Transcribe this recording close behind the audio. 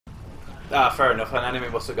Ah, fair enough. An enemy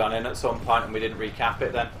must have gone in at some point and we didn't recap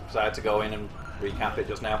it then, because I had to go in and recap it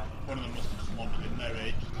just now. One of them must have just wandered in there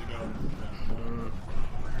ages ago.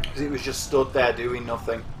 Because it was just stood there doing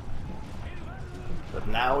nothing. But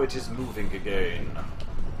now it is moving again.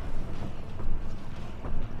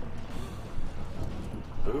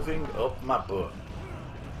 Moving up my butt.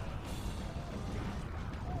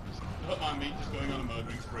 Don't mind me just going on a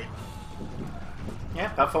murdering spree.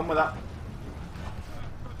 Yeah, have fun with that.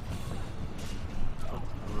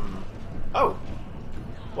 Oh,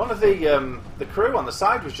 one of the crew on the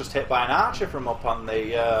side was just hit by an archer from up on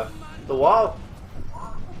the wall.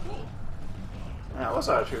 That was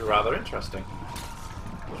actually rather interesting.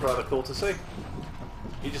 It was rather cool to see.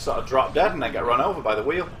 He just sort of dropped dead and then got run over by the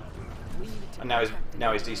wheel. And now he's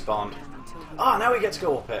despawned. Oh, now we get to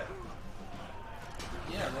go up it.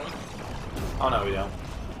 Yeah, right. Oh no, we don't.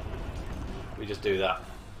 We just do that.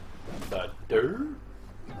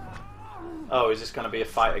 Oh, is this going to be a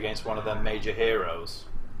fight against one of their major heroes?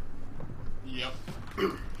 Yep.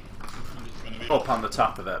 Up on the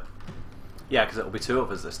top of it. Yeah, because it'll be two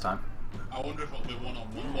of us this time. I wonder if it'll be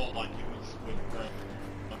one-on-one more like it was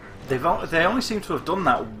with... They only seem to have done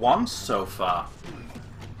that once so far.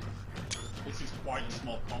 This is quite a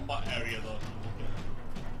small combat area though.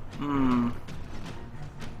 Hmm.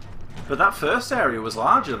 But that first area was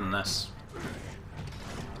larger than this.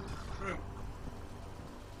 True.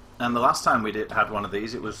 And the last time we had one of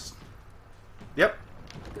these, it was... Yep.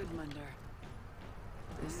 Good Munder.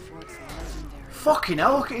 This fort's legendary. Fucking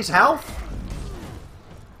hell, look at his health!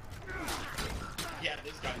 Yeah,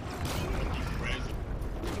 this guy is crazy.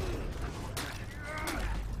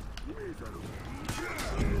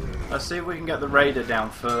 Let's see if we can get the raider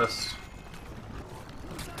down first.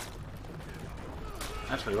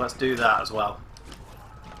 Actually, let's do that as well.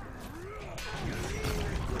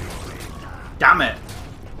 Damn it!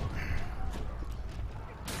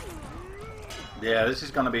 Yeah, this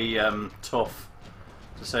is going to be tough,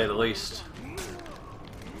 to say the least.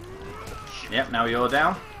 Yep, now you're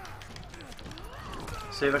down.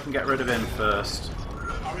 See if I can get rid of him first.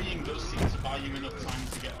 Hurrying does seem to buy you enough time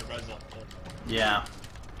to get the res up. Yeah.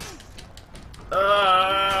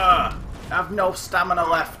 I have no stamina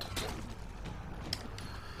left.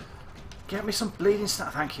 Get me some bleeding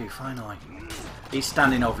stamina. Thank you, finally. He's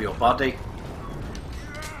standing over your body.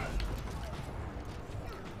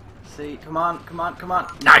 See, come on, come on, come on.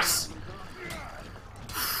 Nice!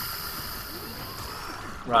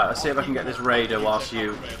 Right, let's see if I can get this raider whilst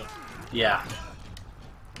you... Yeah.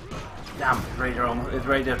 Damn,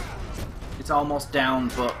 raider, it's almost down,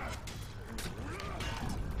 but...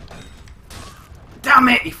 Damn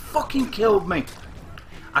it, he fucking killed me!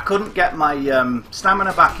 I couldn't get my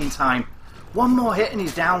stamina back in time. One more hit and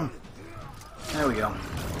he's down. There we go.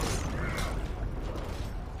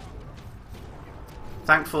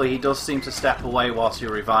 Thankfully, he does seem to step away whilst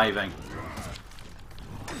you're reviving.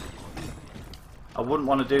 I wouldn't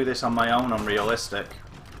want to do this on my own unrealistic.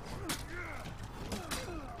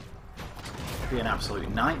 It'd be an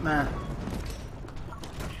absolute nightmare.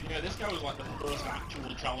 Yeah, this guy was like the first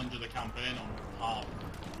actual challenge of the campaign on hard.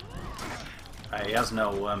 Hey, he has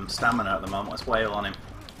no stamina at the moment. Let's wail on him.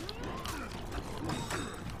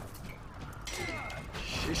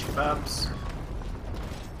 Shish kebabs.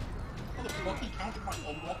 What the fuck, he counted my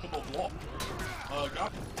unlockable block?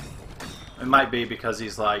 God. It might be because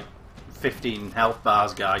he's like 15 health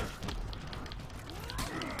bars guy.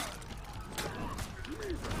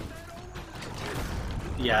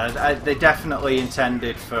 Yeah, they definitely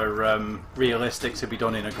intended for realistic to be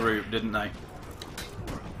done in a group, didn't they?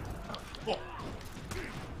 Well,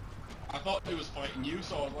 I thought he was fighting you,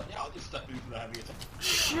 so I was like, yeah, I'll just step in for the heavy attack.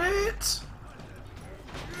 Shit!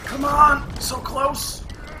 Come on! So close!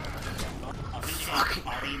 I think you can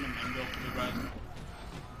parry him and then go for the red.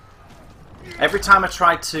 Every time I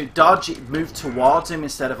tried to dodge, it moved towards him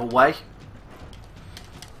instead of away.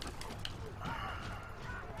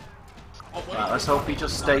 Right, let's hope he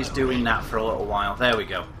just stays doing that for a little while. There we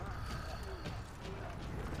go.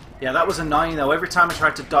 Yeah, that was annoying though. Every time I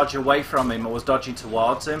tried to dodge away from him, I was dodging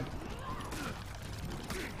towards him.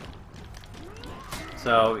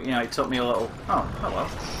 So, you know, it took me a little... Oh, hello.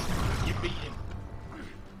 You beat him.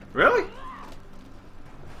 Really?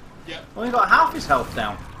 Yeah. Only got half his health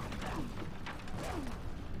down.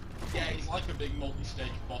 Yeah, he's like a big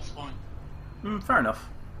multi-stage boss fight. Fair enough.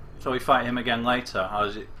 So we fight him again later, or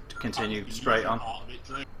does it continue straight on? Part of it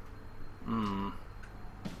too. On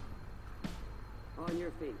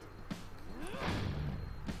your feet.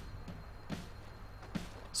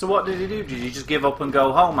 So what did he do? Did he just give up and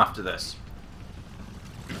go home after this?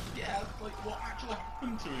 Yeah, like what actually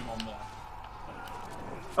happened to him on there?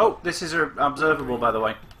 Oh, this is observable, by the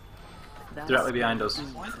way. That's Directly behind us. for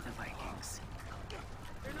the Vikings.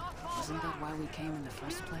 Isn't that why we came in the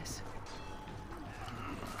first place?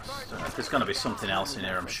 There's going to be something else in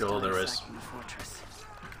here, I'm sure there is. Sacking the fortress.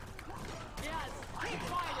 Why did it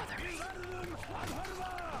bother me?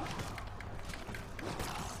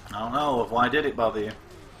 I don't know. Why did it bother you?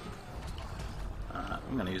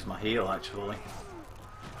 I'm going to use my heal, actually.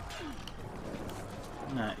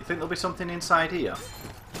 You think there'll be something inside here?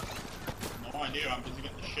 No idea, I'm busy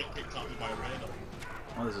getting the shit kicked out of me by a radar.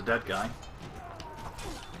 Oh, there's a dead guy.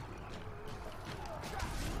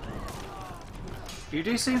 You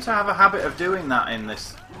do seem to have a habit of doing that in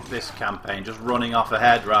this campaign, just running off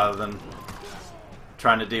ahead rather than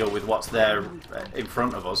trying to deal with what's there in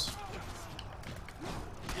front of us.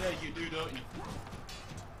 Yeah, you do, don't you?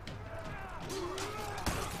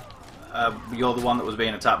 You're the one that was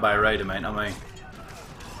being attacked by a raider, mate, not me.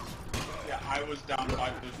 Yeah, I was down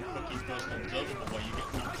by the fucking first observable where you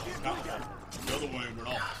get knocked off the catapult. The other way run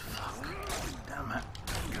off. Damn it.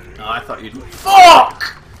 No, I thought you'd...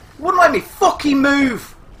 Fuck! Wouldn't let me fucking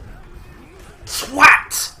move!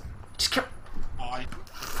 Twat! Just kept... I hope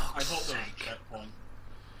there was a checkpoint.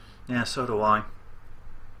 Yeah, so do I.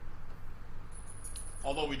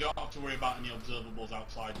 Although we don't have to worry about any observables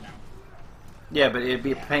outside now. Yeah, but it'd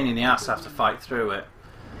be a pain in the ass to have to fight through it.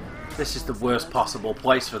 This is the worst possible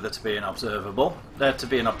place for there to be an observable. For it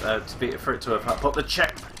to have put the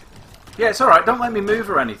check. Yeah, it's all right. Don't let me move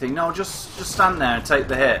or anything. No, just stand there and take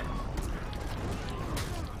the hit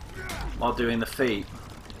while doing the feat.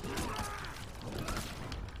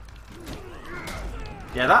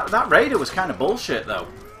 Yeah, that raider was kind of bullshit though.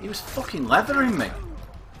 He was fucking leathering me.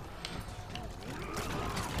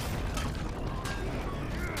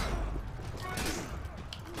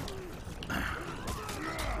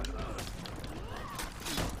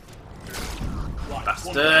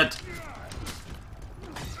 Bastard!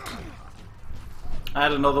 I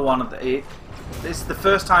had another one of the. This is the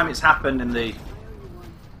first time it's happened in the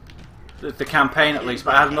campaign, at least.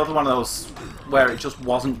 But I had another one of those where it just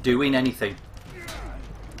wasn't doing anything.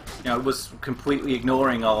 You know, it was completely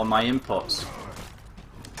ignoring all of my inputs.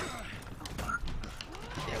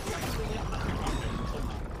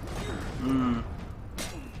 Hmm.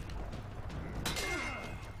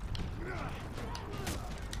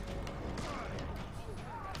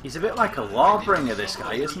 He's a bit like a lawbringer, this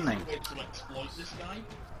guy, isn't he? To exploit this guy,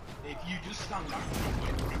 if you just stand back and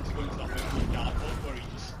wait for him to go into that open guard post where he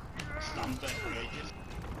just stands there for ages,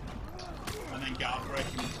 and then guard break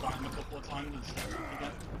him and smack him a couple of times and steps up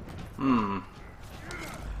again. Hmm.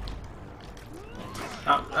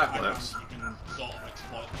 That works. You can sort of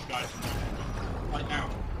exploit this guy from right now.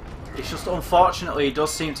 It's just unfortunately he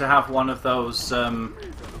does seem to have one of those sort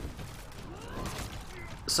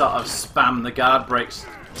of spam the guard breaks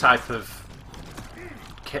type of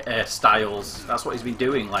styles. That's what he's been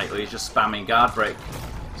doing lately. He's just spamming guard break.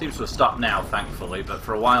 Seems to have stopped now, thankfully, but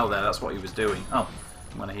for a while there, that's what he was doing. Oh,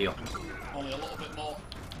 I'm gonna heal. Only a little bit more.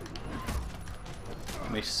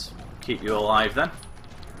 Let me keep you alive then.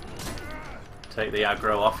 Take the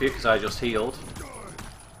aggro off you because I just healed.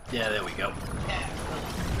 Yeah, there we go.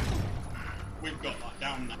 We've got that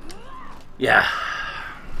down now. Yeah.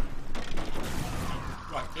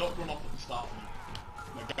 Right, don't run off at the start of me.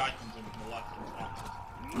 The guy comes in from the left and starts.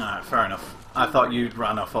 Alright, fair enough. I thought you'd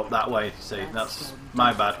run off up that way. See, that's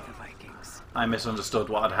my bad. The Vikings. I misunderstood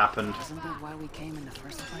what had happened. Isn't that why we came in the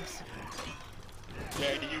first place?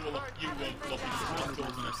 Yeah, you were looking for what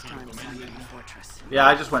tools and everything Time to come sacking in. the fortress. Yeah,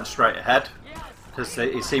 I just went straight ahead because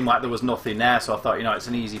it seemed like there was nothing there, so I thought, you know, it's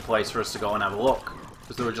an easy place for us to go and have a look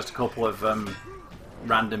because there were just a couple of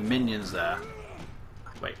random minions there.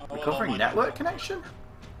 Wait, recovering network connection?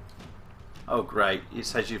 Oh great, it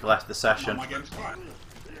says you've left the session. My game's quiet.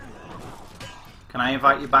 Can I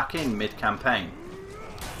invite you back in mid-campaign?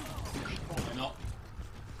 Probably not.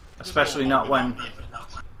 Especially not when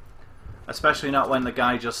the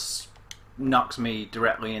guy just knocks me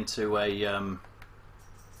directly into a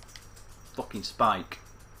fucking spike.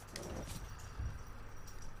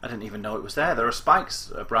 I didn't even know it was there. There are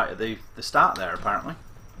spikes right at the start there, apparently.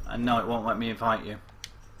 And no, it won't let me invite you.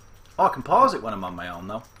 Oh, I can pause it when I'm on my own,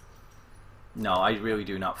 though. No, I really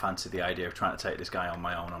do not fancy the idea of trying to take this guy on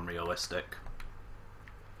my own unrealistic.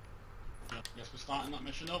 Yeah, guess we're starting that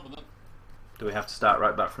mission over then. Do we have to start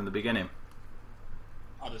right back from the beginning?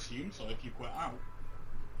 I'd assume so if you quit out.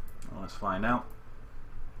 Well, let's find out.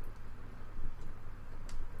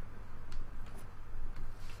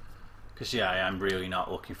 Because yeah, I'm really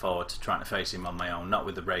not looking forward to trying to face him on my own, not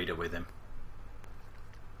with the raider with him.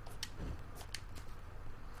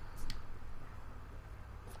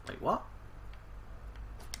 Wait, what?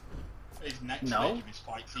 His next No. stage of his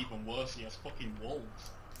fight's even worse. He has fucking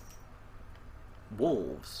wolves.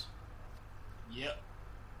 Wolves? Yep.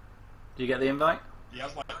 Do you get the invite? He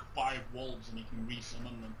has like 5 wolves and he can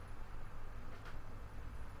resummon them.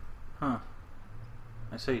 Huh.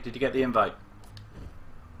 I see. Did you get the invite?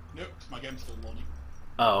 Nope, 'cause my game's still loading.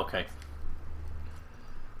 Oh, okay.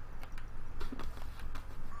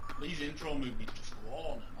 These intro movies just go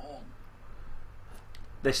on and on.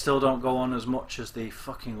 They still don't go on as much as the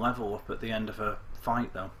fucking level up at the end of a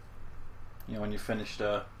fight, though. You know, when you finished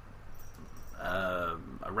a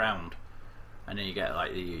round, and then you get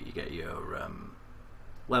like you get your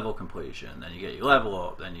level completion, then you get your level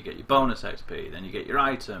up, then you get your bonus XP, then you get your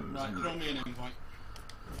items. Right, throw me an invite.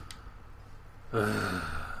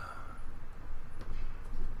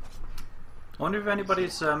 I wonder if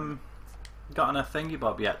anybody's gotten a thingy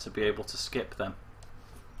bob yet to be able to skip them.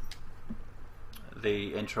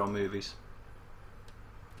 The intro movies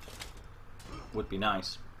would be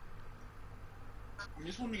nice. I'm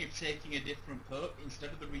just wondering if taking a different perk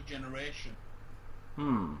instead of the regeneration,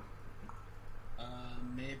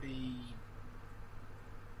 maybe,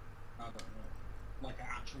 I don't know, like an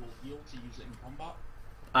actual heal to use it in combat.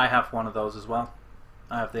 I have one of those as well.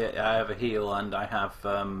 I have a heal and I have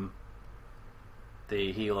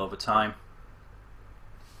the heal over time.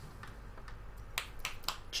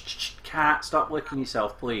 Cat, stop licking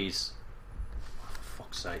yourself, please. For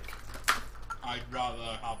fuck's sake. I'd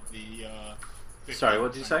rather have the 50% Sorry,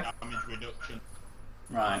 what did you say? damage reduction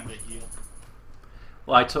Right. and the heal.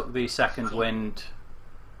 Well, I took the second wind.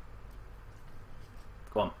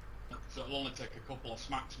 Go on. So it'll only take a couple of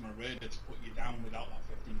smacks from a raider to put you down without that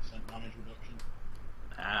 15% damage reduction.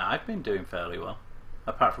 I've been doing fairly well.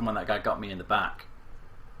 Apart from when that guy got me in the back.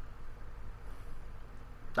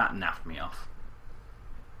 That naffed me off.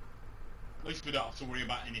 At least we don't have to worry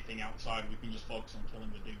about anything outside, we can just focus on killing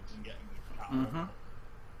the dudes and getting the cat.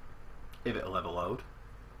 If it'll ever load.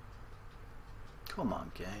 Come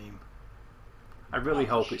on, game. I really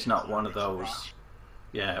hope it's not one of those.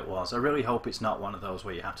 Yeah, it was. I really hope it's not one of those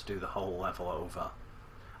where you have to do the whole level over.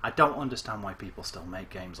 I don't understand why people still make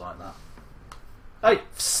games like that. Hey!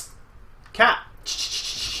 Psst. Cat!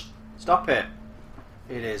 Stop it!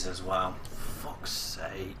 It is as well. For fuck's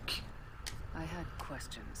sake. I had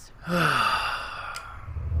questions.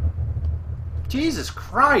 Jesus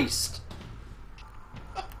Christ!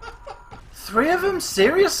 3 of them?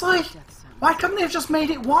 Seriously? Why couldn't they have just made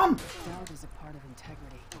it 1? Doubt is a part of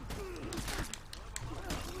integrity.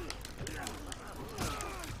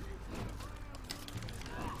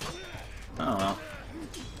 Oh well.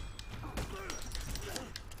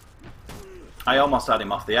 I almost had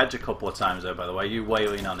him off the edge a couple of times there, by the way. You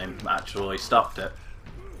wailing on him actually stopped it.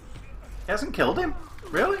 He hasn't killed him?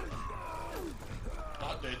 Really?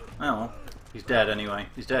 That did. Oh well. He's dead anyway.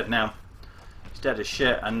 He's dead now. He's dead as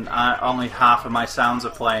shit, and only half of my sounds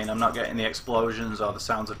are playing. I'm not getting the explosions or the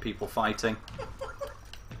sounds of people fighting.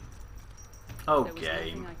 Oh, There was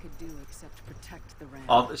game. nothing I could do except protect the ram.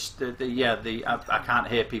 Oh, I can't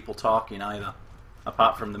hear people talking either,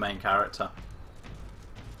 apart from the main character.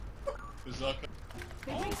 Berserker.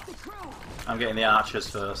 I'm getting the archers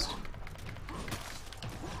first.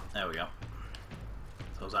 There we go.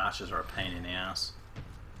 Those archers are a pain in the ass.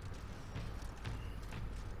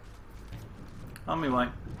 On me way.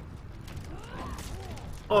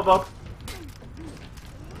 Oh, Bob.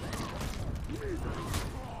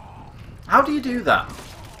 How do you do that?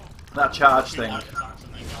 That charge thing.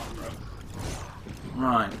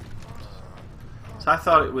 Right. So I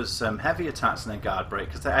thought it was heavy attacks and then guard break,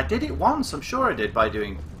 because I did it once, I'm sure I did, by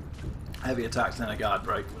doing heavy attacks and then a guard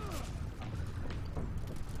break.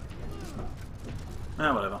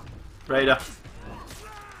 Ah, whatever. Raider.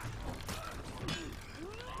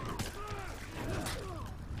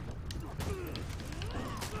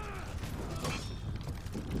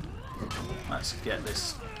 Let's get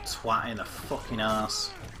this twat in the fucking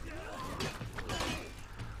arse.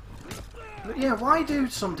 But yeah, why do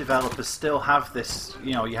some developers still have this,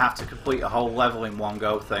 you know, you have to complete a whole level in one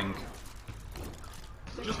go thing?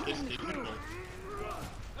 Just this difficult.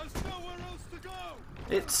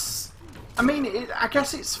 It's... I mean, I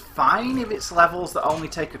guess it's fine if it's levels that only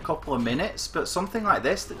take a couple of minutes, but something like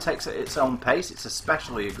this that takes at its own pace, it's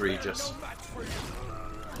especially egregious.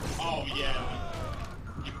 Oh yeah.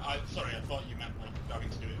 Sorry, I thought you meant like having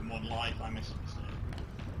to do it in one life. I misunderstood.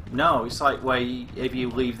 No, it's like where if you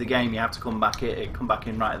leave the game, you have to come back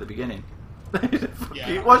in right at the beginning.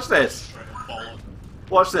 Yeah, Watch this. straight up follow.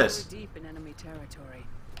 Watch We this. were deep in enemy territory.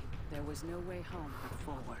 There was no way home but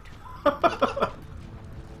forward.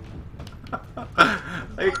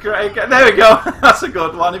 There we go. That's a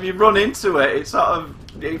good one. If you run into it, it sort of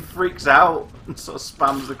he freaks out and sort of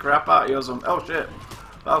spams the crap out of you or something. Oh shit,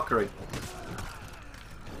 Valkyrie.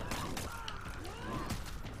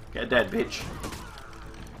 Get dead, bitch.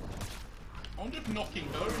 I wonder if knocking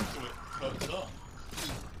her into it hurts her.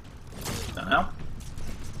 Don't know.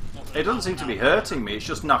 It doesn't seem to be hurting me, it's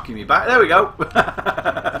just knocking me back. There we go!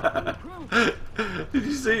 Did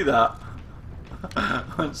you see that?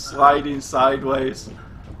 I'm sliding sideways.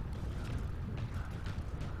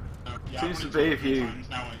 Yeah, Seems to be if you...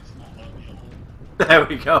 Now it's not hurt me at all. There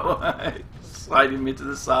we go. Sliding me to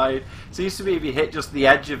the side. Seems to be if you hit just the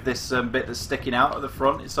edge of this bit that's sticking out at the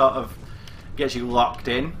front, it sort of gets you locked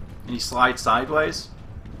in and you slide sideways.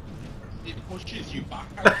 It pushes you back,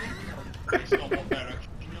 I think, based on what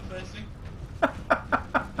direction you're facing.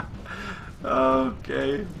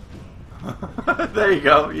 Okay. There you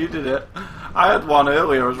go, you did it. I had one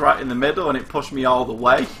earlier, I was right in the middle and it pushed me all the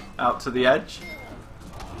way out to the edge.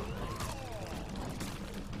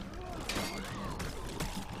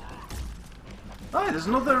 Oh, there's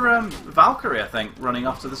another Valkyrie, I think, running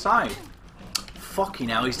off to the side. Fucking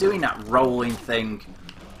hell, he's doing that rolling thing.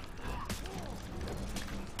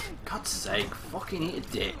 God's sake, fucking eat a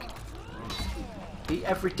dick. Eat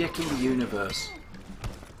every dick in the universe.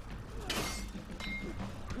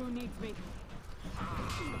 Who needs me?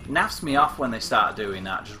 Naffs me off when they start doing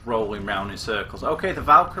that, just rolling round in circles. Okay, the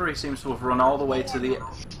Valkyrie seems to have run all the way to the...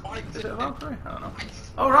 Is it a Valkyrie? I don't know.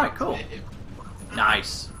 Oh, right, cool.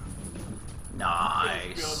 Nice.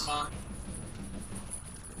 Nice.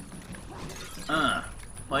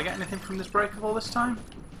 Will I get anything from this breakable this time?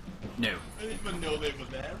 No. I didn't even know they were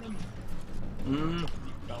there.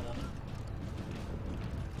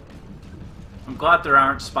 I'm glad there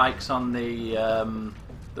aren't spikes on the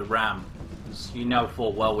ram. You know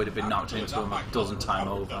full well we'd have been knocked into them a dozen times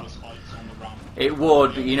over. It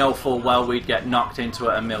would, but you know full well we'd get knocked into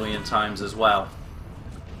it a million times as well.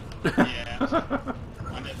 Yeah.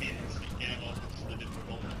 And it'd be an instant game over to the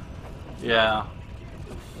difficult. Yeah.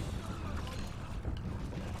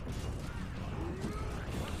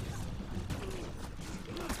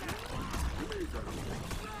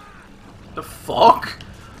 The fuck?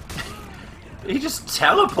 He just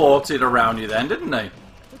teleported around you then, didn't he?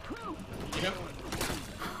 Yep.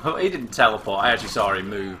 Well, he didn't teleport. I actually saw him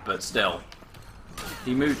move, but still.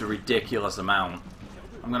 He moved a ridiculous amount.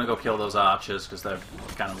 I'm gonna go kill those archers because they're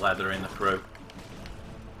kind of leathering the crew.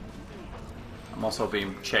 I'm also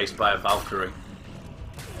being chased by a Valkyrie.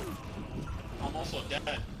 I'm also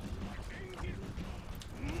dead.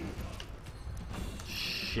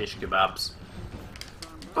 Shish kebabs.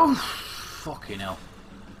 Oh, fucking hell.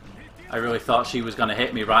 I really thought she was going to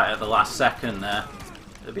hit me right at the last second there.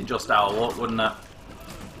 It'd have been just our luck, wouldn't it?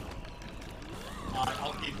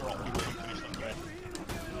 I'll keep her off you when you finish that red.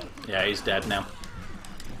 Yeah, he's dead now.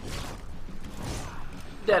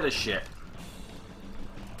 Dead as shit.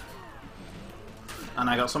 And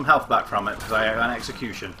I got some health back from it because I had an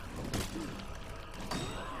execution.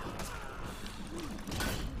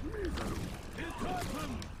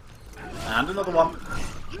 And another one.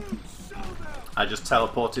 I just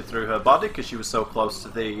teleported through her body because she was so close to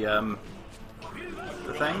the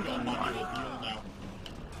thing.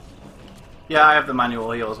 Yeah, I have the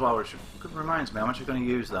manual heal as well, which reminds me, how much are you going to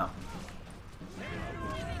use that?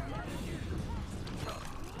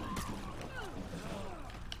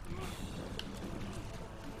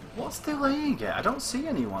 What's delaying it? I don't see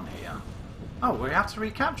anyone here. Oh, we have to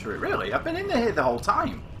recapture it, really? I've been in here the whole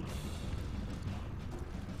time.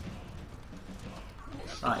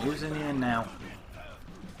 Right, who's in here now?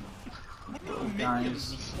 Little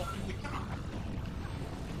guys.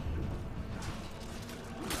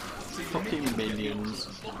 Fucking minions.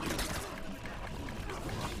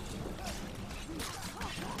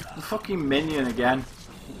 The fucking minion again.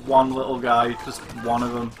 One little guy, just one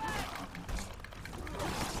of them.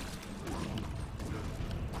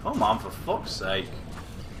 Come on, for fuck's sake.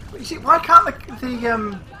 But you see, why can't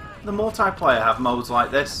the multiplayer have modes like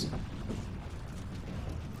this?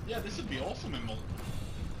 Yeah, this would be awesome in multiplayer.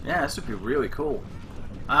 Yeah, this would be really cool.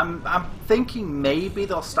 I'm thinking maybe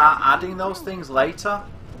they'll start adding those things later,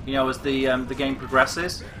 you know, as the game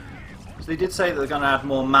progresses. So they did say that they're going to add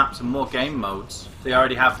more maps and more game modes. They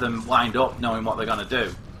already have them lined up, knowing what they're going to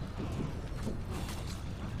do.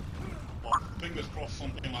 Well, fingers crossed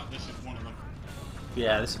something like this is one of them.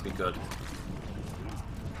 Yeah, this would be good.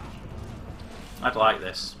 I'd like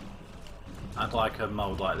this. I'd like a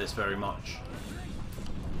mode like this very much.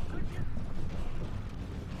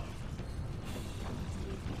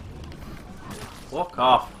 Fuck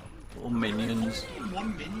off, little minions.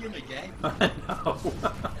 One minion again. I know.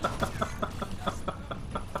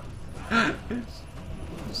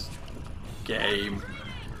 It's game.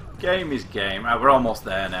 Game is game. Right, we're almost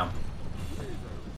there now.